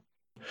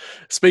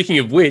Speaking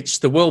of which,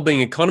 the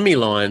Wellbeing Economy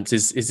Alliance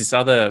is this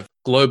other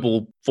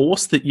global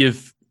force that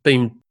you've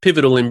been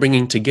pivotal in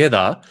bringing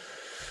together.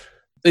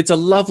 It's a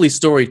lovely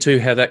story too,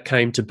 how that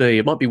came to be.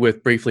 It might be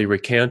worth briefly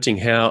recounting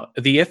how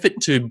the effort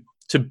to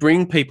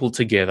bring people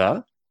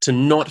together, to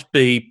not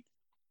be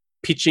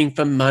pitching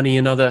for money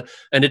and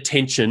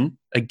attention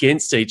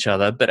against each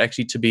other, but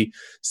actually to be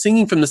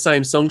singing from the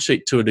same song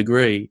sheet to a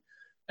degree.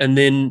 And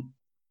then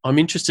I'm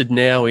interested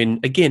now in,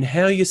 again,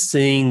 how you're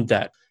seeing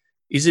that.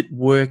 Is it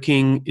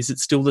working? Is it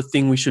still the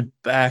thing we should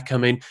back? I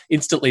mean,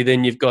 instantly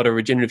then you've got a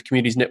Regenerative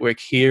Communities Network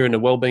here and a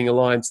Wellbeing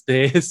Alliance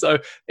there. So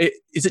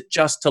is it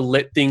just to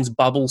let things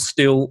bubble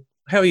still?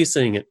 How are you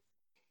seeing it?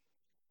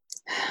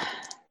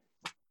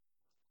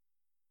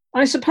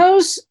 I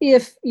suppose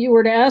if you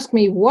were to ask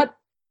me what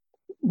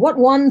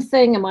one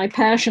thing am I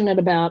passionate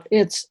about,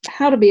 it's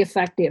how to be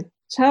effective.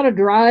 It's how to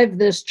drive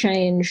this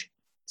change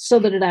so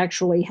that it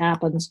actually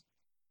happens.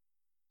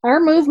 Our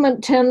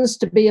movement tends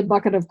to be a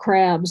bucket of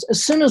crabs.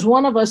 As soon as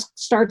one of us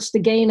starts to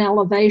gain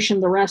elevation,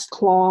 the rest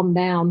claw them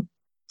down.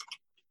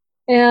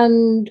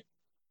 And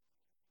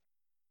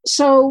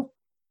so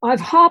I've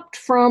hopped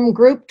from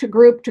group to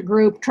group to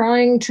group,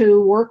 trying to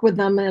work with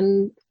them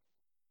and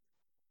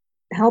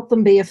help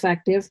them be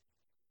effective.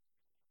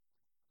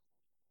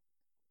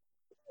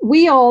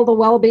 We all, the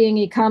Wellbeing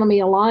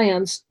Economy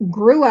Alliance,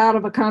 grew out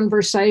of a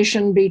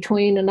conversation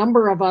between a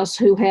number of us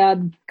who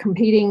had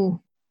competing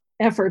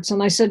efforts.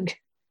 And I said,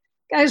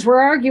 guys, we're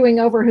arguing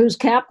over who's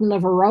captain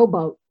of a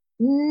rowboat.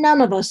 None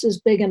of us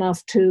is big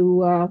enough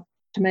to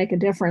make a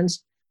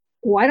difference.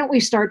 Why don't we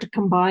start to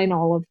combine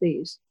all of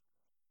these?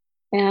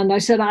 And I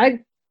said, I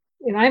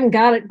haven't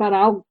got it, but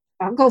I'll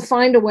go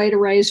find a way to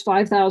raise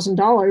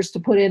 $5,000 to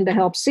put in to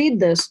help seed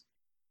this.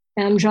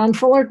 And John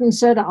Fullerton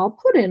said, I'll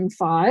put in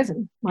 $5.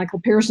 And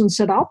Michael Pearson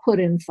said, I'll put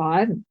in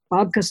 $5. And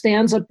Bob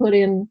Costanza put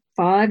in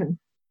 $5. And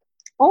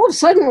all of a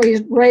sudden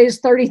we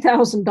raised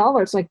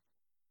 $30,000. Like,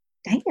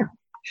 damn.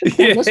 Should have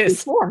done this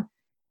before.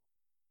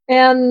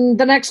 And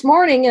the next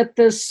morning at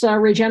this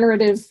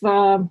Regenerative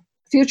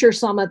Future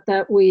Summit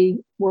that we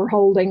were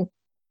holding,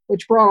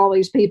 which brought all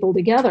these people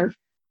together,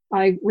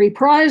 I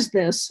reprised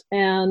this,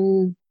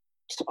 and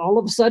all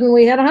of a sudden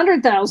we had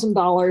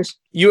 $100,000.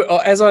 You,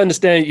 as I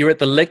understand it, you're at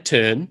the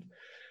lectern,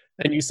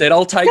 and you said,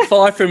 I'll take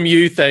 $5 from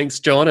you, thanks,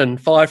 John, and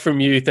 $5 from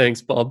you,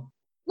 thanks, Bob.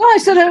 Well, I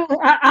said,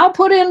 I'll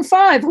put in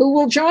 $5. Who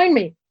will join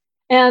me?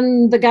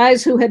 And the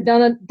guys who had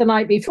done it the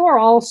night before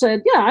all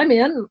said, yeah, I'm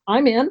in.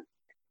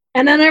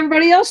 And then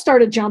everybody else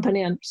started jumping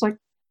in. It's like,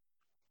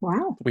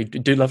 wow. We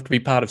do love to be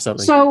part of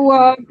something.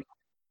 So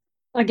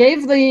I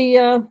gave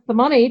the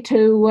money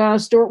to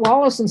Stuart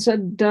Wallace and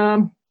said,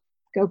 go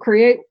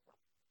create.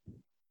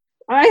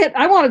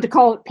 I wanted to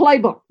call it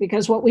Playbook,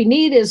 because what we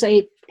need is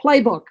a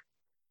playbook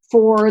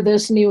for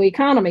this new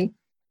economy.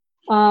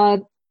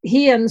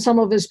 He and some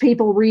of his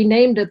people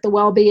renamed it the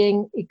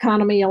Wellbeing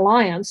Economy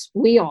Alliance,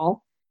 we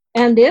all.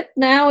 And it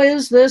now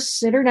is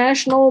this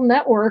international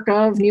network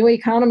of new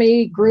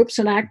economy groups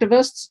and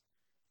activists.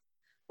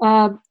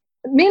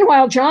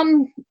 Meanwhile,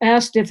 John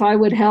asked if I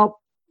would help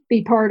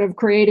be part of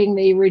creating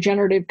the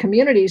Regenerative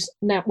Communities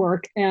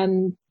Network.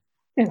 And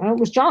it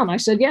was John. I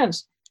said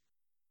yes.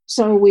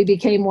 So we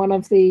became one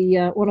of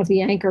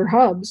the anchor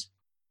hubs.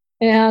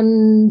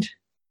 And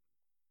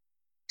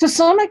to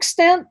some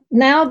extent,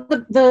 now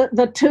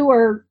the two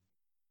are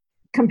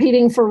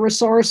competing for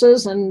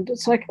resources. And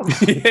it's like, oh.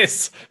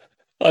 Yes.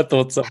 I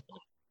thought so.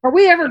 Are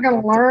we ever going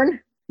to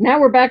learn? Now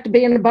we're back to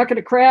being a bucket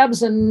of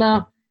crabs and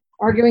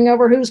arguing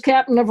over who's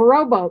captain of a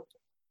rowboat.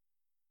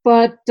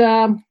 But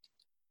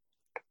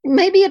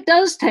maybe it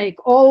does take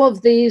all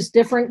of these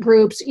different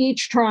groups,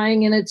 each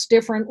trying in its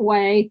different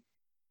way.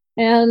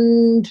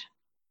 And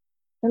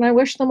I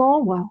wish them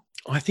all well.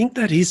 I think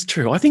that is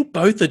true. I think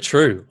both are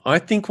true. I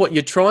think what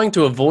you're trying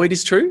to avoid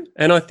is true.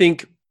 And I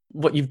think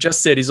what you've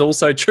just said is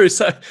also true.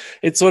 So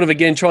it's sort of,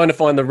 again, trying to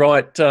find the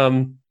right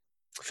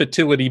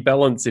fertility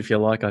balance, if you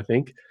like, I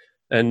think,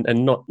 and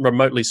not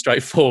remotely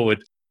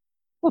straightforward.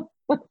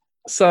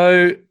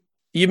 So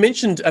you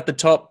mentioned at the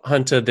top,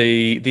 Hunter,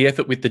 the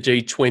effort with the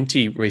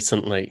G20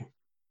 recently.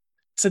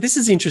 So this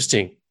is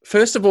interesting.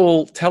 First of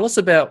all, tell us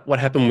about what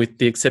happened with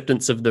the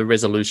acceptance of the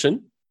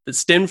resolution that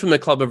stemmed from the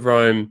Club of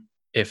Rome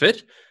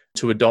effort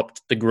to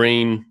adopt the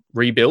green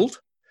rebuild,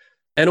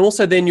 and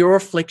also then your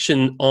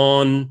reflection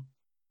on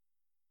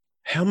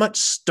how much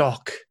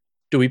stock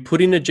do we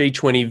put in a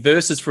G20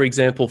 versus, for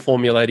example,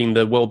 formulating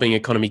the Wellbeing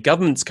Economy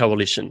Governments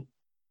Coalition?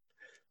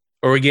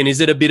 Or again,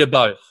 is it a bit of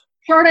both?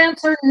 Short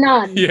answer,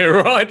 none. Yeah,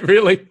 right,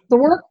 really. The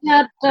work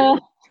that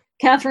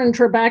Catherine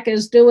Trebek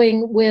is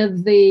doing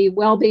with the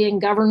wellbeing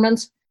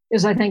governments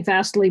is, I think,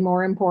 vastly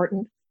more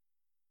important.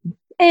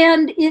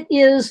 And it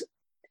is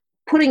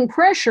putting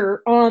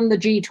pressure on the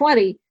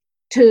G20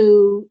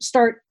 to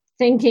start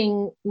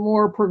thinking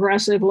more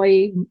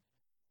progressively,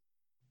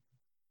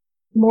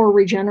 more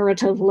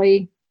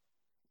regeneratively.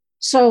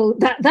 So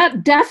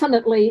that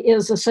definitely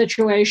is a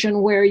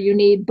situation where you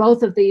need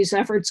both of these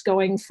efforts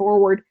going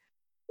forward.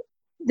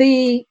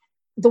 The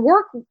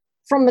work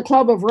from the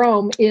Club of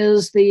Rome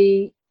is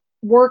the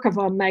work of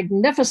a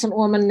magnificent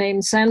woman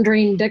named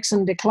Sandrine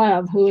Dixon de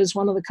Clèves, who is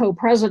one of the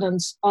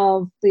co-presidents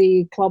of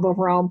the Club of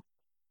Rome.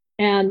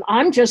 And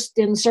I'm just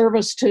in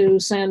service to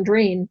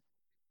Sandrine,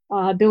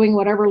 doing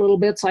whatever little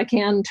bits I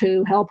can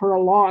to help her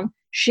along.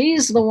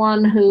 She's the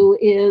one who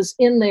is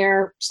in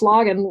there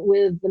slogging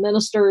with the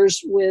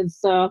ministers, with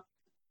the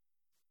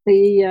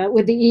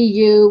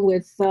EU,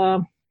 with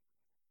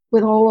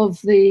all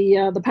of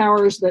the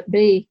powers that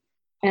be,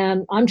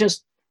 and I'm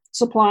just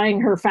supplying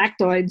her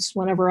factoids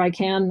whenever I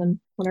can and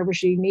whenever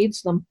she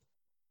needs them,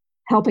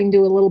 helping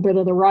do a little bit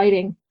of the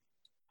writing.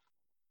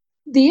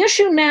 The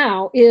issue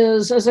now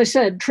is, as I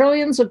said,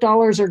 trillions of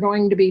dollars are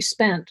going to be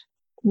spent.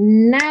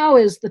 Now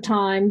is the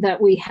time that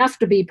we have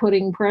to be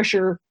putting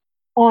pressure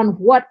on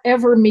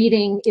whatever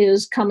meeting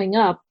is coming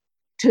up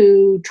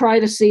to try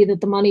to see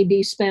that the money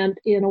be spent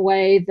in a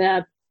way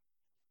that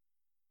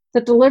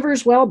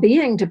delivers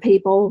well-being to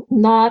people,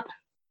 not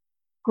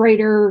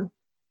greater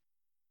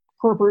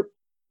corporate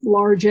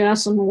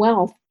largesse and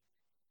wealth.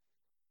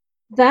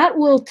 That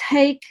will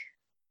take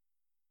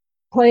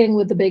playing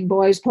with the big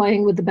boys,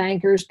 playing with the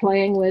bankers,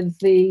 playing with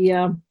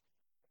the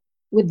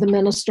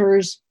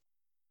ministers,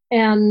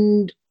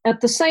 and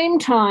at the same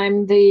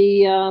time,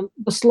 the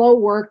slow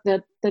work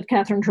that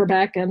Catherine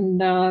Trebek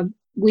and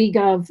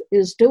WeGov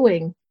is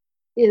doing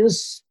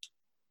is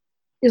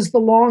the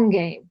long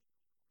game.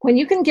 When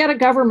you can get a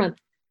government,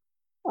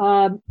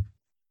 the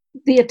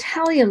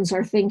Italians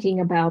are thinking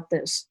about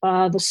this,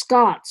 the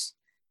Scots,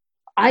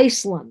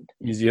 Iceland,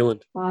 New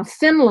Zealand,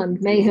 Finland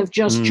may have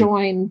just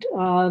joined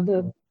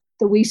the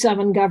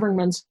We7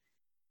 governments.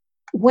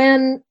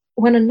 When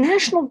a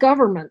national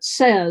government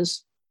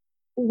says,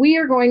 we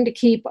are going to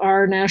keep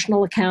our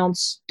national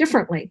accounts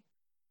differently.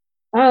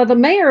 The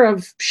mayor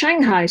of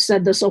Shanghai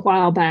said this a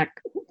while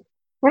back.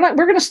 We're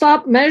going to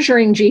stop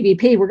measuring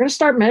GDP. We're going to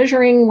start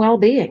measuring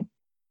well-being.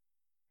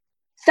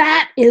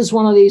 That is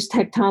one of these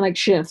tectonic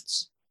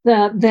shifts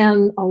that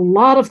then a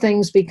lot of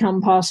things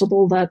become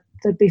possible that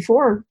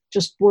before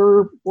just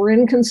were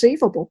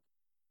inconceivable.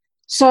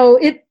 So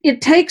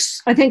it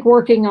takes, I think,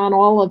 working on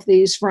all of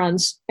these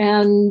fronts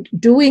and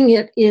doing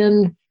it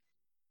in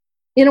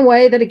a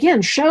way that,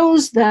 again,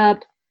 shows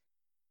that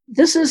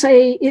this is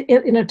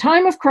in a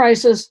time of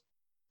crisis,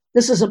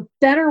 this is a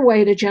better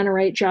way to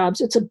generate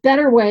jobs. It's a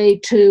better way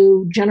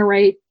to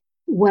generate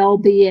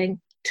well-being,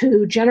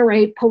 to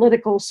generate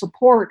political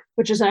support,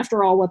 which is,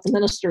 after all, what the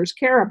ministers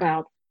care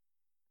about.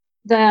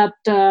 That,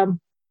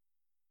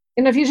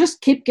 if you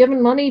just keep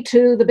giving money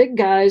to the big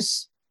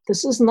guys,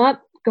 this is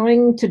not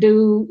going to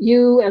do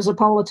you as a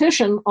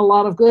politician a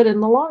lot of good in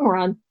the long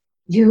run.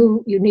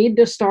 You need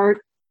to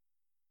start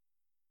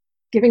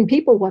giving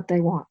people what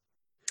they want.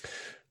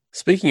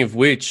 Speaking of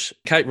which,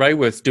 Kate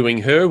Rayworth's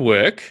doing her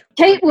work.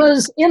 Kate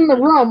was in the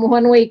room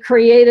when we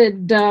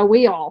created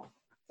We All.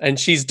 And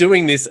she's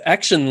doing this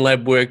Action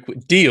Lab work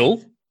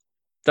deal,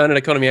 Donut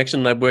Economy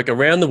Action Lab work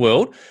around the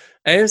world.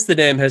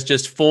 Amsterdam has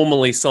just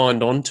formally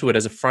signed on to it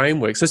as a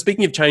framework. So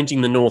speaking of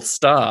changing the North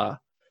Star,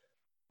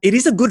 it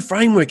is a good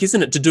framework,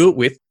 isn't it, to do it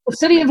with? The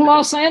city of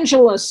Los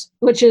Angeles,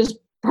 which is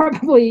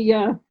probably,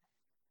 I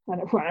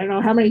don't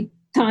know how many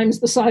times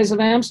the size of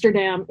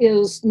Amsterdam,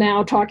 is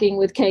now talking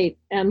with Kate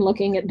and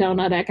looking at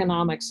donut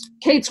economics.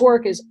 Kate's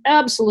work is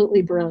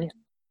absolutely brilliant.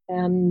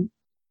 And,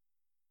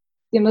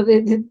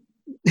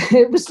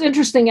 it was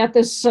interesting at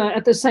this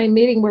same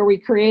meeting where we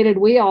created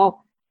We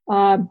All,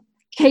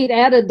 Kate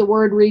added the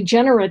word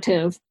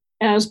regenerative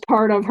as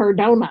part of her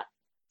donut.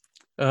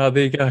 There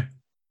you go.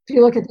 If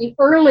you look at the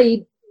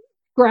early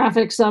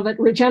graphics of it,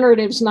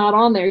 regenerative's not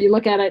on there. You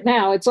look at it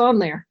now, it's on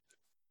there.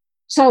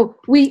 So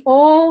we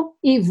all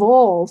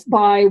evolve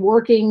by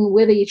working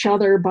with each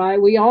other,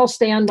 we all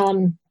stand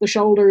on the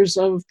shoulders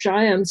of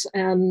giants,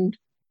 and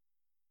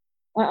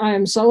I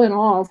am so in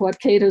awe of what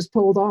Kate has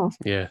pulled off.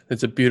 Yeah,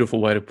 it's a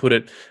beautiful way to put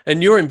it.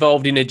 And you're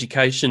involved in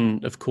education,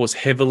 of course,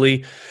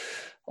 heavily.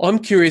 I'm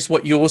curious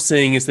what you're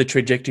seeing as the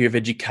trajectory of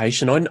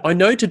education. I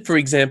noted, for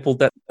example,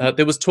 that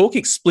there was talk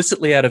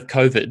explicitly out of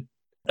COVID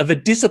of a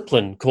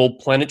discipline called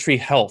planetary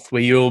health,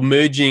 where you're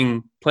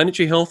merging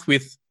planetary health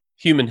with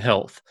human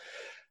health.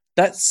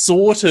 That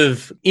sort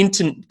of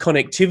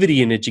interconnectivity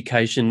in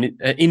education,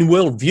 in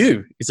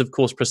worldview, is, of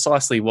course,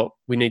 precisely what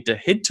we need to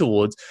head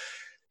towards.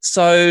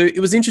 So it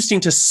was interesting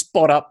to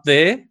spot up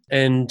there.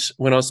 And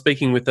when I was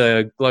speaking with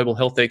a global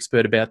health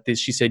expert about this,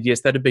 she said,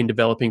 yes, that had been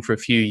developing for a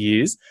few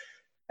years.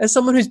 As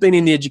someone who's been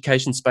in the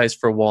education space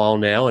for a while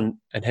now and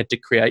had to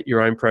create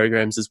your own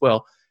programs as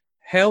well,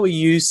 how are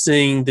you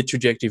seeing the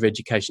trajectory of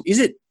education? Is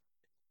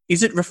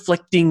it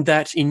reflecting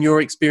that in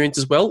your experience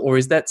as well, or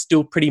is that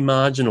still pretty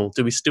marginal?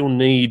 Do we still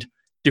need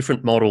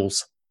different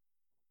models?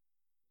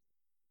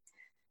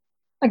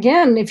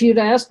 Again, if you'd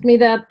asked me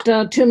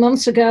that 2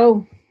 months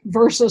ago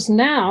versus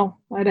now,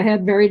 I'd have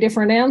had very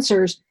different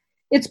answers.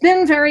 It's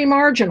been very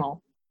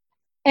marginal,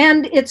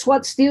 and it's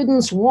what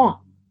students want.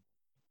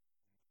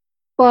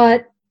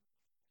 But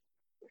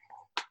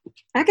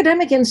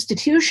academic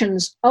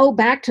institutions owe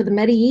back to the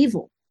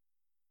medieval.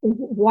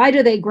 Why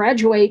do they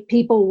graduate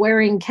people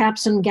wearing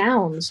caps and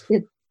gowns?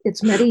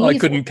 It's medieval. I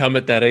couldn't come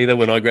at that either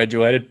when I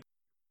graduated.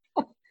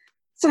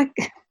 It's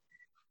like,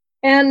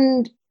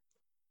 and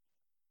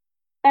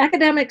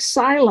academic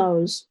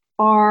silos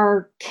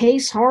are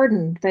case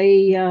hardened.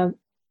 The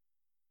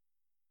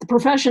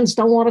professions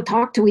don't want to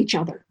talk to each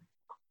other.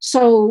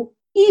 So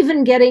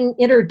even getting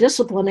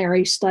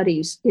interdisciplinary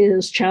studies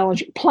is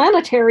challenging.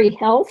 Planetary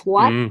health,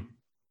 what?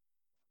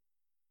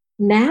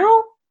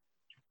 Now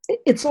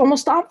it's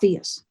almost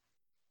obvious.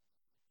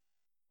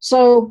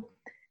 So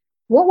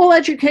what will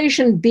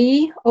education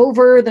be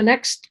over the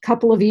next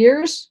couple of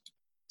years?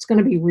 It's going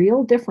to be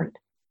real different.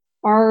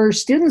 Are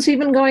students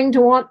even going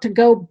to want to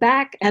go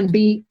back and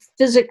be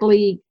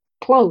physically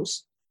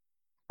close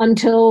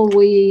until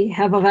we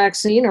have a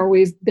vaccine or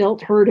we've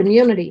built herd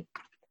immunity?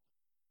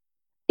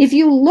 If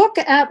you look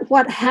at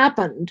what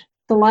happened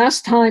the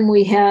last time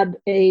we had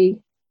a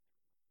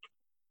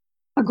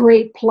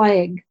great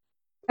plague,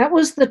 that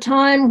was the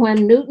time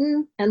when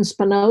Newton and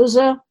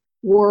Spinoza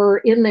were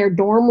in their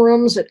dorm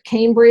rooms at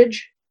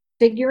Cambridge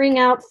figuring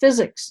out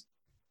physics.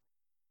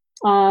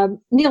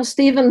 Neil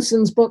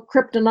Stephenson's book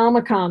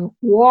Cryptonomicon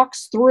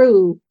walks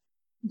through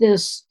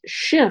this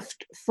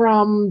shift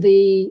from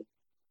the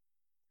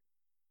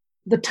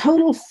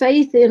total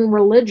faith in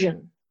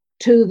religion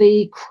to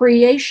the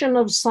creation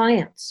of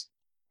science.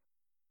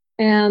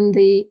 And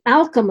the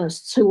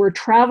alchemists who were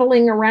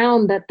traveling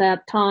around at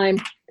that time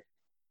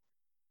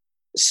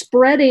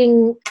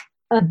spreading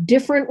a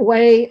different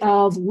way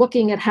of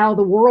looking at how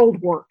the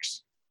world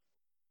works.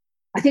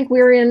 I think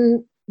we're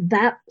in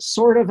that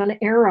sort of an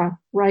era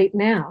right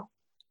now.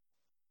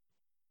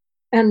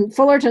 And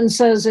Fullerton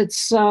says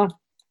it's not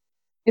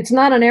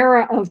an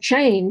era of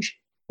change,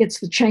 it's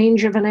the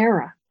change of an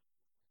era.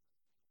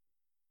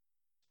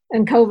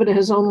 And COVID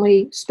has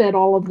only sped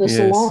all of this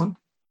along.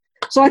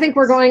 So I think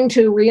we're going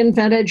to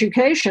reinvent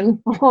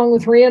education along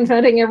with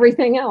reinventing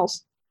everything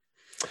else.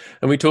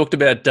 And we talked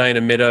about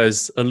Dana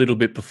Meadows a little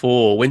bit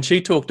before. When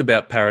she talked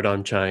about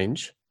paradigm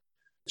change,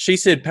 she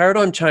said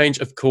paradigm change,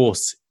 of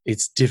course,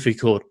 it's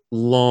difficult,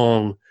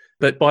 long,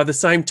 but by the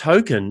same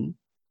token,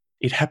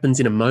 it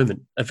happens in a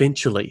moment.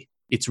 Eventually,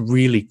 it's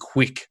really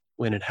quick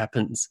when it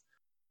happens.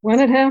 When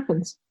it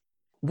happens.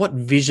 What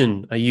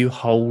vision are you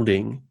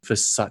holding for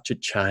such a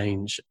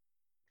change?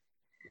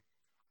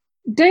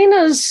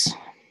 Dana's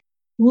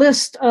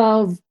list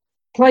of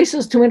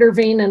places to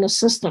intervene in a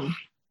system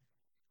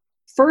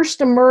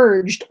first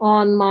emerged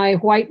on my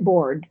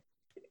whiteboard.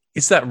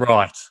 Is that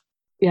right?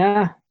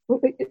 Yeah.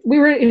 We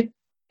were in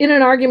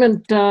an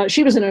argument.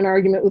 She was in an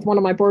argument with one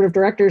of my board of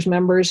directors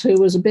members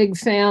who was a big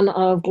fan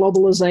of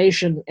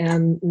globalization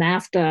and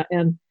NAFTA.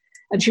 And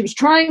she was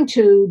trying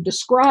to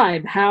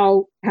describe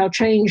how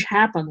change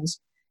happens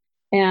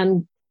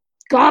and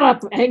got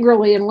up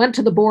angrily and went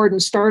to the board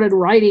and started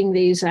writing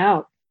these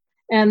out.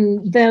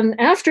 And then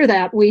after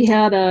that, we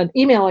had an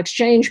email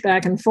exchange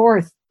back and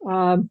forth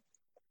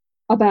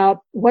about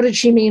what did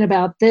she mean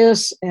about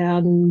this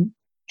and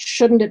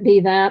shouldn't it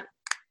be that.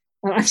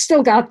 And I've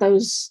still got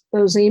those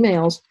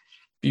emails.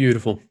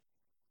 Beautiful.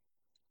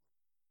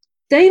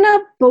 Dana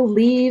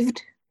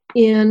believed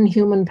in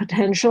human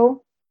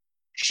potential.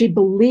 She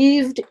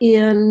believed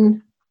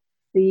in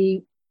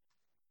the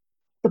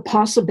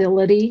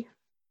possibility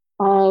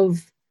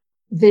of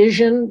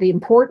vision, the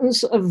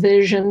importance of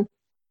vision.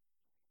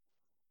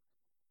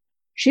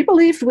 She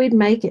believed we'd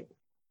make it.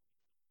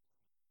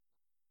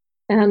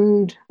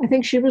 And I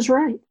think she was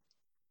right.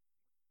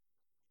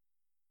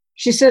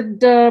 She said,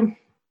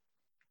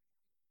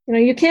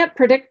 you can't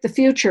predict the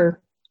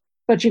future,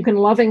 but you can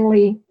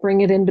lovingly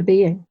bring it into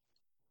being.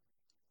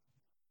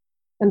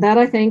 And that,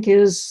 I think,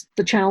 is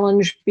the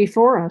challenge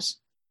before us.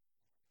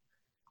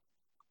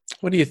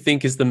 What do you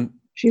think is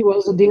She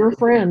was a dear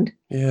friend.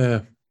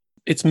 Yeah.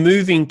 It's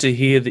moving to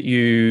hear that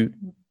you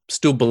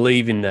still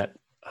believe in that,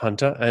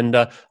 Hunter. And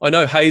I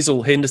know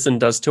Hazel Henderson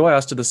does too. I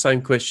asked her the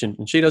same question,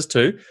 and she does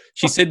too.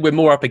 She said we're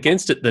more up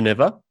against it than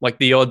ever. Like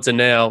the odds are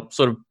now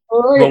sort of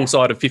wrong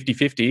side of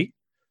 50-50,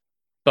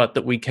 but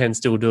that we can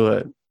still do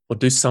it or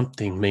do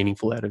something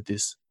meaningful out of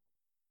this.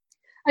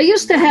 I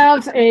used to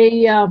have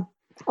a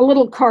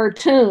little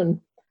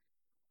cartoon,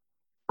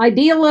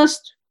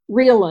 idealist,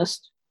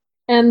 realist,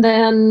 and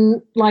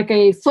then like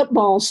a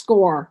football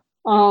score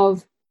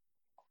of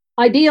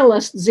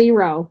idealist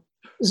 0,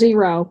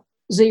 0,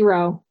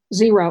 0,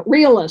 0,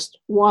 realist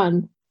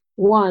 1,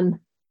 1,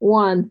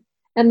 1,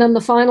 and then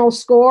the final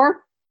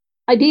score,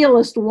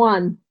 idealist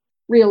 1,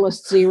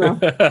 realist 0.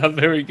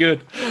 Very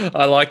good.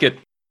 I like it.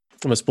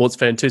 I'm a sports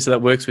fan too, so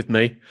that works with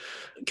me.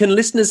 Can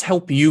listeners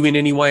help you in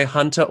any way,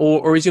 Hunter,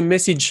 or is your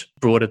message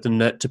broader than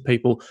that to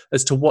people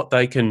as to what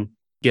they can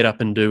get up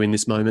and do in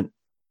this moment?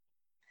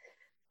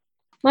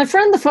 My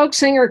friend, the folk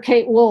singer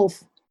Kate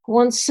Wolf,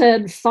 once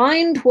said,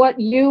 find what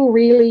you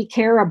really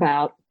care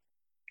about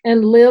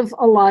and live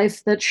a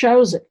life that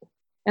shows it.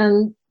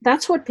 And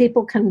that's what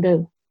people can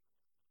do.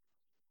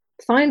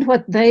 Find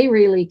what they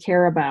really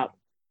care about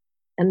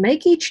and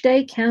make each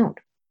day count.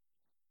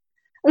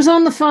 I was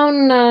on the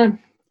phone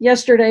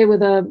yesterday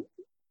with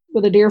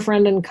a dear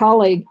friend and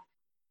colleague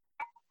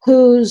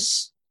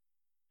who's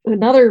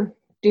another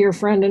dear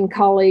friend and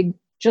colleague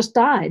just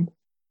died.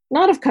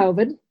 Not of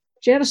COVID.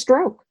 She had a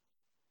stroke.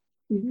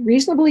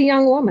 Reasonably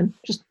young woman,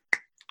 just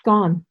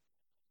gone.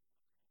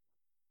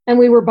 And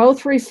we were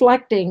both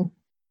reflecting,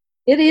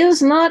 it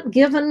is not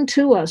given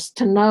to us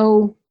to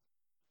know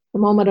the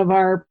moment of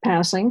our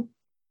passing.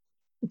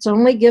 It's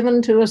only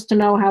given to us to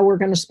know how we're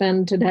going to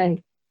spend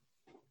today.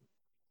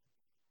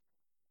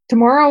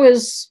 Tomorrow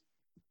is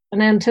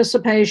an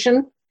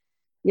anticipation.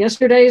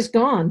 Yesterday is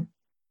gone.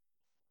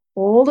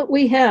 All that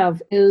we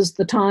have is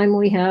the time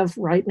we have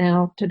right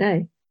now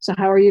today. So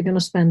how are you going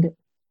to spend it?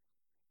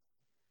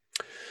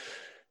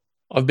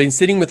 I've been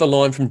sitting with a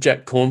line from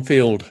Jack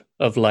Cornfield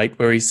of late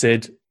where he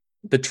said,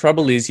 the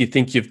trouble is you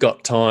think you've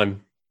got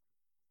time.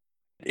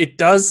 It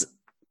does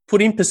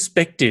put in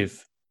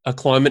perspective a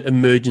climate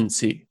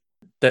emergency,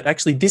 that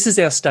actually this is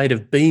our state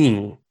of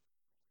being.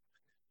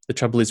 The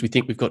trouble is we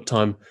think we've got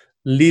time.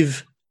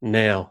 Live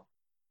now.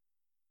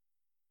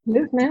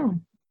 Live now.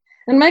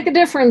 And make a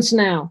difference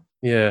now.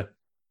 Yeah.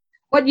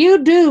 What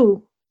you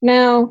do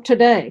now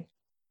today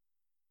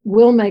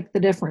will make the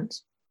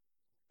difference.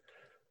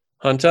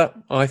 Hunter,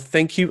 I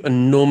thank you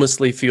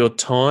enormously for your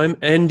time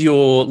and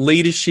your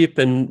leadership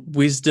and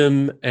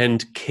wisdom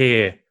and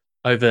care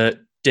over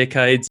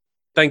decades.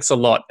 Thanks a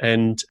lot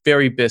and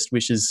very best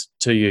wishes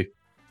to you.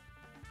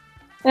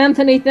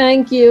 Anthony,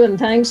 thank you, and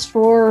thanks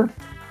for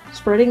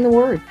spreading the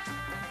word.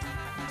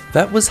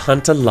 That was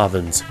Hunter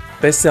Lovins,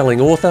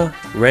 best-selling author,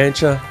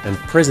 rancher and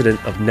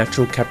president of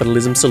Natural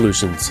Capitalism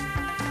Solutions.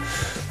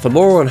 For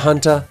more on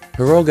Hunter,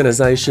 her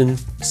organisation,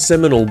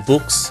 seminal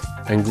books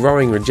and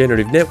growing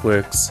regenerative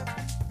networks,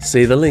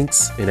 see the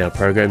links in our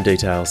program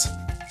details.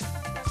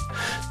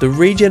 The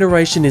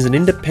Regeneration is an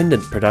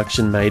independent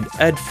production made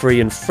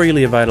ad-free and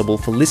freely available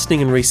for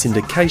listening and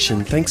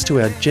resyndication thanks to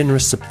our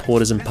generous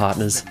supporters and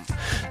partners.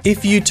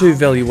 If you too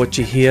value what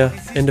you hear,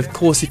 and of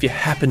course if you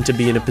happen to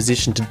be in a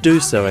position to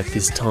do so at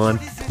this time,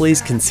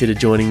 please consider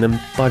joining them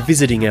by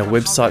visiting our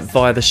website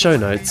via the show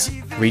notes,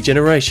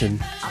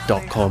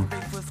 regeneration.com.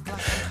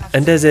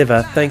 And as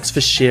ever, thanks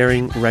for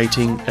sharing,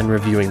 rating and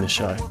reviewing the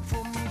show.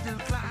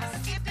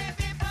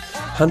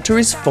 Hunter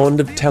is fond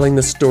of telling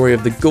the story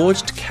of the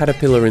gorged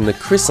caterpillar in the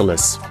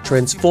chrysalis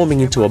transforming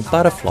into a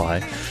butterfly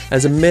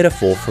as a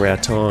metaphor for our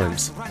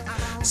times.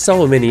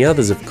 So are many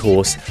others, of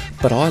course,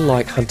 but I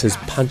like Hunter's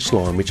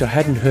punchline, which I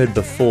hadn't heard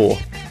before,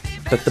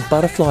 that the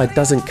butterfly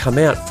doesn't come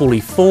out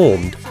fully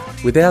formed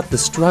without the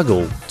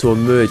struggle to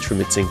emerge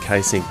from its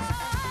encasing.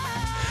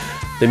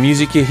 The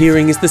music you're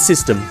hearing is The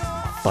System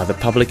by the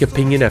Public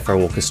Opinion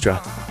Afro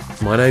Orchestra.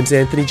 My name's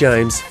Anthony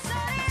James.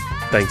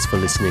 Thanks for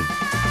listening.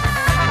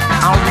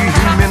 Are we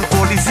human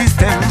or the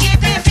system?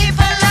 Keeping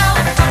people low.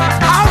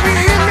 Are we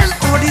human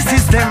or the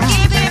system?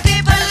 Keeping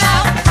people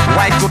low.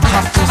 Why good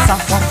have to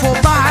suffer for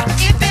bad?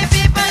 Keeping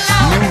people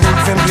low. New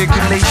rules and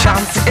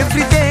regulations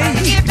every day.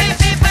 Keeping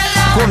people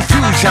low.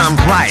 Confusion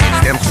rise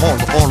and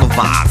hold all of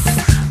us.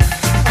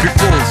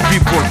 Because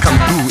people can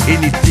do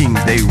anything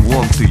they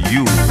want to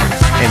you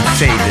and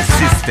say the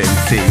system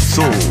says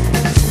so.